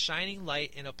a shining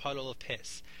light in a puddle of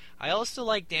piss. I also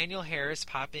like Danielle Harris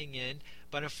popping in,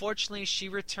 but unfortunately she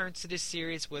returned to the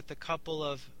series with a couple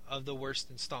of the worst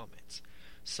installments.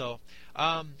 So,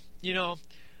 Malcolm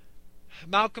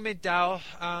McDowell,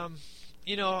 I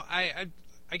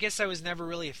guess I was never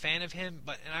really a fan of him,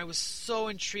 and I was so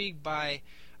intrigued by,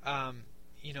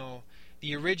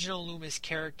 the original Loomis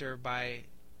character by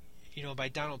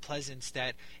Donald Pleasance,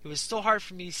 that it was so hard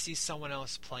for me to see someone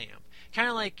else play him. Kind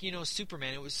of like,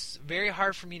 Superman. It was very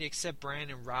hard for me to accept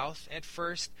Brandon Routh at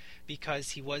first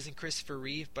because he wasn't Christopher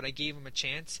Reeve, but I gave him a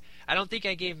chance. I don't think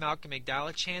I gave Malcolm McDowell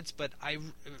a chance, but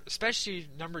especially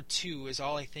number 2 is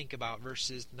all I think about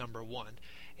versus number 1.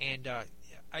 And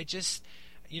I just,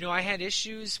 I had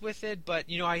issues with it, but,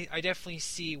 I definitely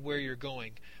see where you're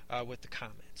going with the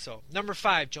comment. So, number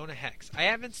 5, Jonah Hex. I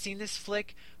haven't seen this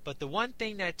flick, but the one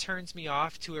thing that turns me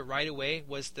off to it right away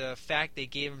was the fact they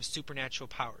gave him supernatural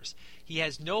powers. He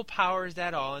has no powers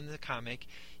at all in the comic.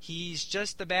 He's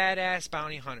just a badass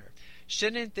bounty hunter.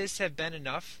 Shouldn't this have been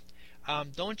enough?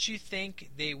 Don't you think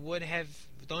they would have?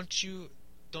 Don't you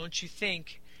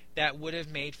think that would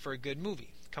have made for a good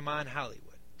movie? Come on, Hollywood.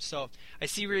 So I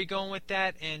see where you're going with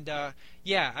that, and I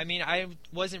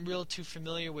wasn't real too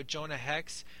familiar with Jonah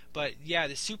Hex, but yeah,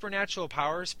 the supernatural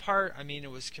powers part,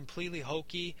 it was completely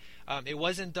hokey. It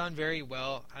wasn't done very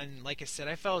well, and like I said,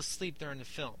 I fell asleep during the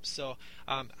film. So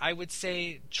I would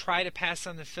say try to pass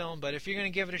on the film, but if you're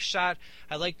going to give it a shot,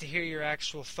 I'd like to hear your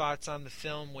actual thoughts on the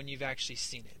film when you've actually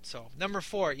seen it. So number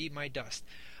 4, Eat My Dust.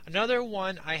 Another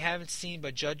one I haven't seen,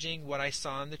 but judging what I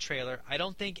saw in the trailer, I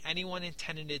don't think anyone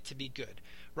intended it to be good.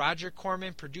 Roger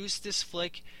Corman produced this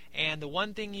flick, and the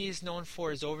one thing he is known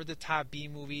for is over-the-top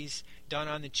B-movies done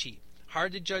on the cheap.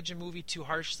 Hard to judge a movie too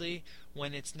harshly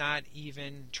when it's not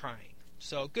even trying.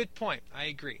 So, good point. I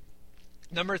agree.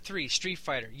 Number 3, Street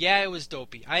Fighter. Yeah, it was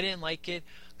dopey. I didn't like it,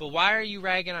 but why are you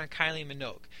ragging on Kylie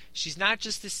Minogue? She's not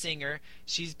just a singer.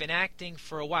 She's been acting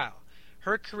for a while.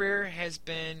 Her career has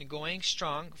been going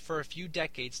strong for a few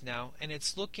decades now, and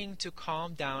it's looking to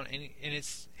calm down, and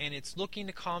it's looking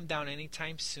to calm down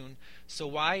anytime soon. So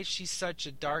why is she such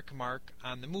a dark mark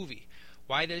on the movie?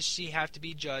 Why does she have to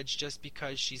be judged just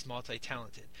because she's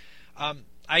multi-talented?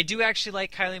 I do actually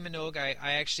like Kylie Minogue.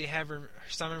 I actually have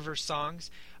some of her songs.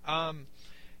 I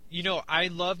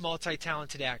love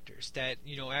multi-talented actors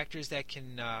actors that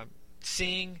can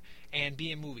sing and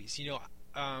be in movies.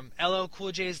 LL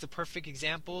Cool J is the perfect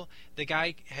example. The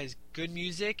guy has good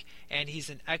music, and he's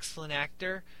an excellent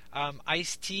actor.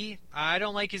 Ice-T, I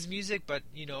don't like his music, but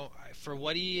for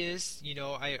what he is,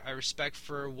 I respect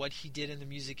for what he did in the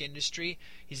music industry.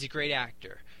 He's a great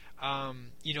actor.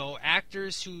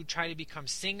 Actors who try to become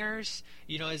singers,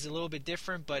 is a little bit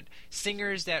different, but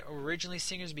singers that originally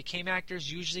singers became actors,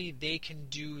 usually they can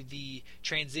do the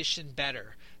transition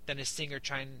better than an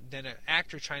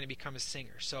actor trying to become a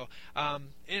singer. So,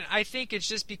 and I think it's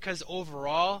just because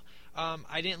overall,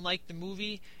 I didn't like the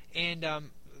movie, and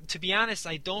to be honest,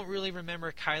 I don't really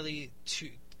remember Kylie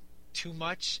too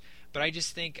much. But I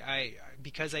just think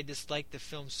because I disliked the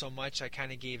film so much, I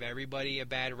kind of gave everybody a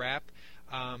bad rap.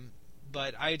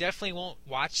 But I definitely won't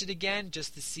watch it again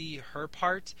just to see her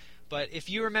part. But if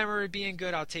you remember it being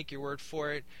good, I'll take your word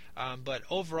for it. But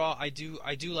overall, I do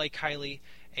like Kylie,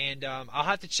 and I'll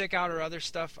have to check out her other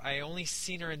stuff. I only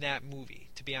seen her in that movie,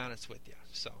 to be honest with you.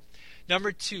 So,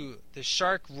 Number 2, the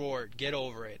shark roared. Get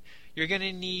over it. You're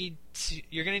gonna need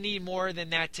more than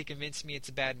that to convince me it's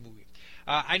a bad movie.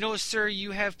 I know, sir,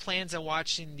 you have plans on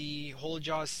watching the whole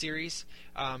Jaws series.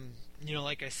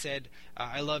 Like I said,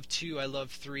 I love 2, I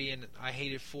love 3, and I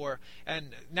hated 4.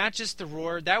 And not just the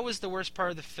roar, that was the worst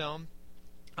part of the film.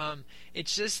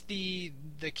 It's just the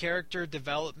character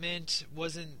development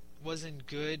wasn't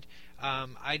good.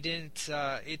 I didn't.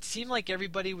 It seemed like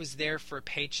everybody was there for a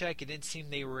paycheck. It didn't seem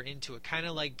they were into it. Kind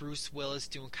of like Bruce Willis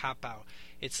doing Cop Out.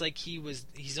 It's like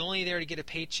he's only there to get a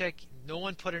paycheck. No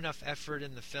one put enough effort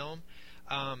in the film.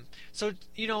 So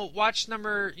watch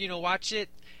it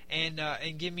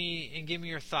and give me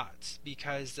your thoughts,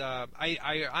 because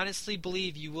I honestly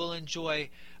believe you will enjoy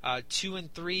 2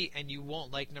 and 3, and you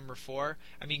won't like number 4.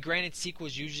 I mean, granted,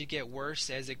 sequels usually get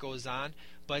worse as it goes on,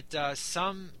 but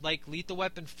some, like Lethal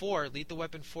Weapon 4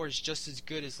 is just as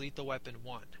good as Lethal Weapon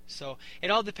 1. So it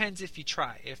all depends if you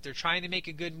try. If they're trying to make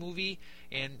a good movie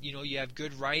and you have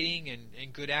good writing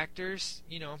and good actors,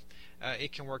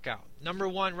 it can work out. Number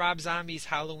 1, Rob Zombie's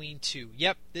Halloween 2.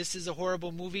 Yep, this is a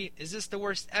horrible movie. Is this the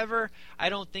worst ever? I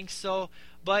don't think so,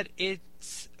 but it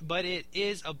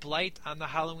is a blight on the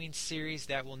Halloween series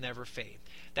that will never fade.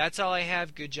 That's all I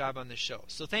have. Good job on the show.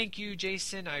 So thank you,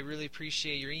 Jason. I really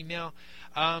appreciate your email.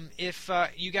 If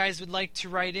you guys would like to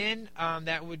write in,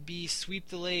 that would be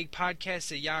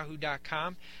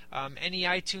sweepthelegpodcast@yahoo.com. Any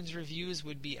iTunes reviews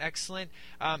would be excellent.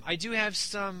 I do have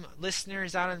some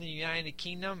listeners out in the United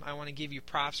Kingdom. I want to give you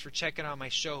props for checking out my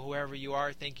show, whoever you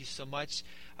are. Thank you so much.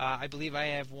 I believe I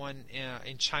have one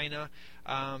in China,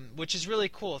 which is really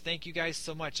cool. Thank you guys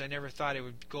so much. I never thought it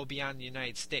would go beyond the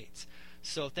United States.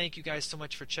 So thank you guys so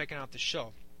much for checking out the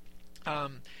show.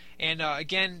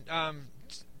 Again,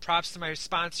 props to my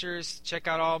sponsors. Check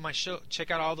out all my show. Check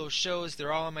out all those shows.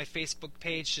 They're all on my Facebook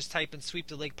page. Just type in Sweep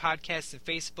the Leg Podcast in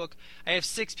Facebook. I have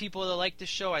 6 people that like the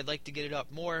show. I'd like to get it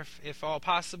up more if all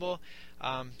possible.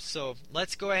 So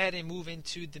let's go ahead and move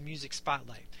into the music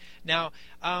spotlight. Now,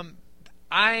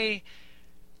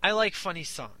 I like funny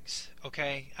songs,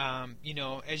 okay?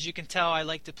 As you can tell, I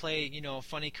like to play,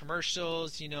 funny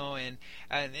commercials, and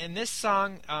this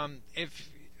song, if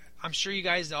I'm sure you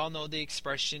guys all know the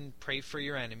expression, pray for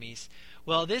your enemies.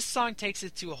 Well, this song takes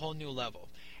it to a whole new level.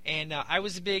 And I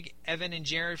was a big Evan and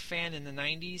Jared fan in the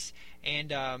 90s,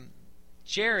 and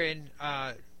Jared,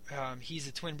 he's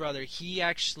a twin brother. He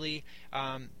actually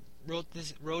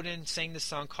wrote and sang the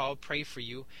song called Pray For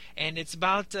You, and it's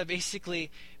about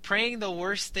basically praying the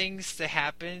worst things to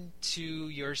happen to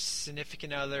your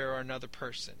significant other or another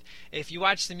person. If you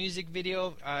watch the music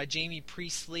video, Jamie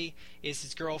Priestley is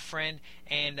his girlfriend,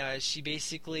 and she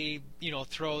basically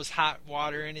throws hot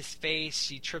water in his face.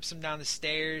 She trips him down the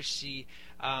stairs. She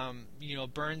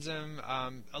burns him,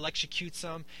 electrocutes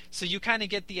him. So you kind of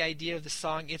get the idea of the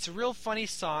song. It's a real funny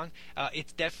song.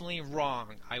 It's definitely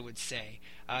wrong, I would say.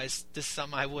 It's just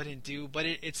something I wouldn't do, but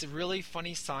it's a really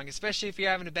funny song, especially if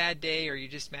you're having a bad day or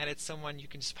you're just mad at someone. You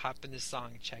can just pop in this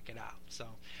song and check it out. So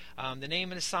the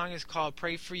name of the song is called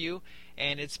Pray For You,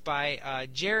 and it's by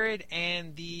Jared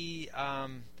and the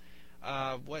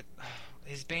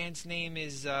his band's name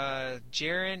is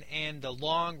Jared and the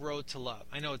Long Road to Love.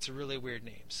 I know it's a really weird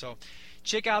name. So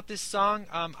check out this song.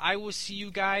 I will see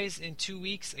you guys in 2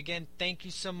 weeks. Again, thank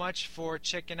you so much for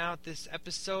checking out this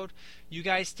episode. You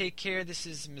guys take care. This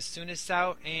is Masunis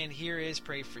out, and here is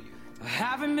Pray For You. I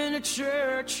haven't been to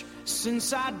church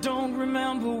since I don't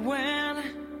remember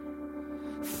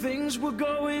when. Things were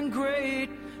going great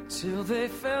till they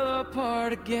fell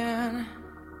apart again.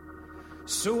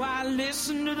 So I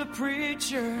listened to the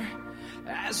preacher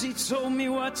as he told me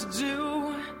what to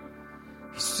do.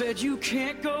 He said you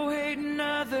can't go hating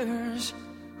others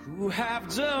who have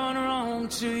done wrong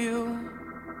to you.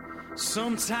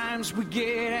 Sometimes we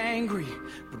get angry,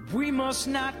 but we must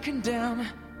not condemn.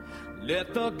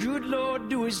 Let the good Lord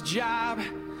do his job,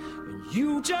 and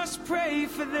you just pray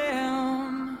for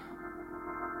them.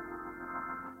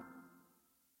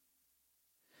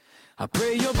 I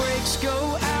pray your brakes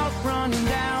go out running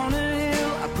down a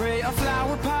hill. I pray a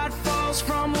flower pot falls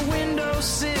from a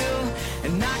windowsill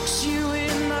and knocks you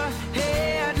in the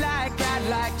head like I'd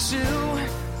like to.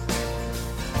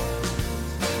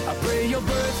 I pray your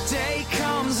birthday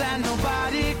comes and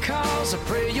nobody calls. I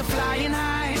pray you're flying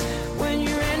high when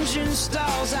your engine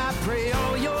stalls. I pray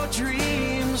all your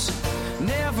dreams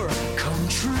never come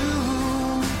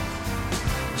true.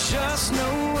 Just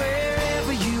know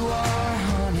wherever you are,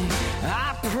 honey,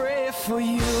 I pray for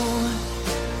you.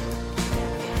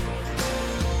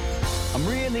 I'm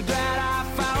really glad I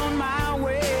found my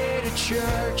way to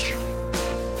church,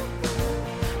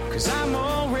 'cause I'm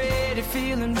already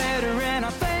feeling better, and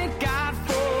I thank God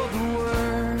for the word.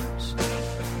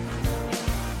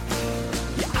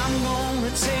 I'm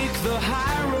gonna take the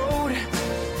high road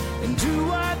and do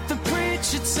what the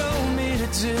preacher told me to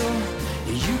do.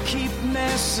 You keep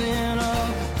messing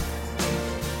up,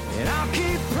 and I'll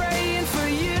keep praying for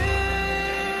you.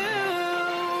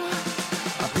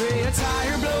 I pray a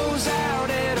tire blows out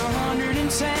at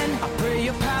 110. I pray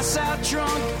you pass out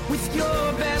drunk with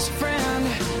your best friend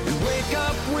and wake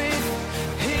up with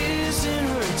his and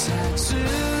her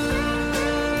tattoos.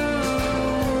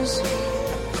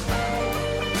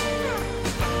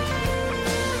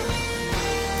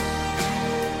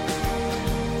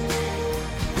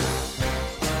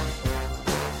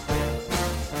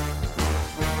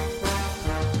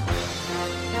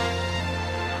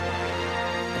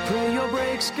 Pray your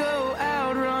brakes go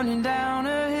out running down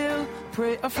a hill.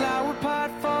 Pray a flower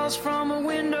pot falls from a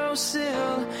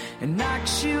windowsill and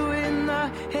knocks you in the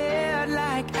head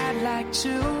like I'd like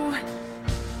to.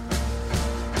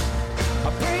 I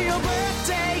pray your breath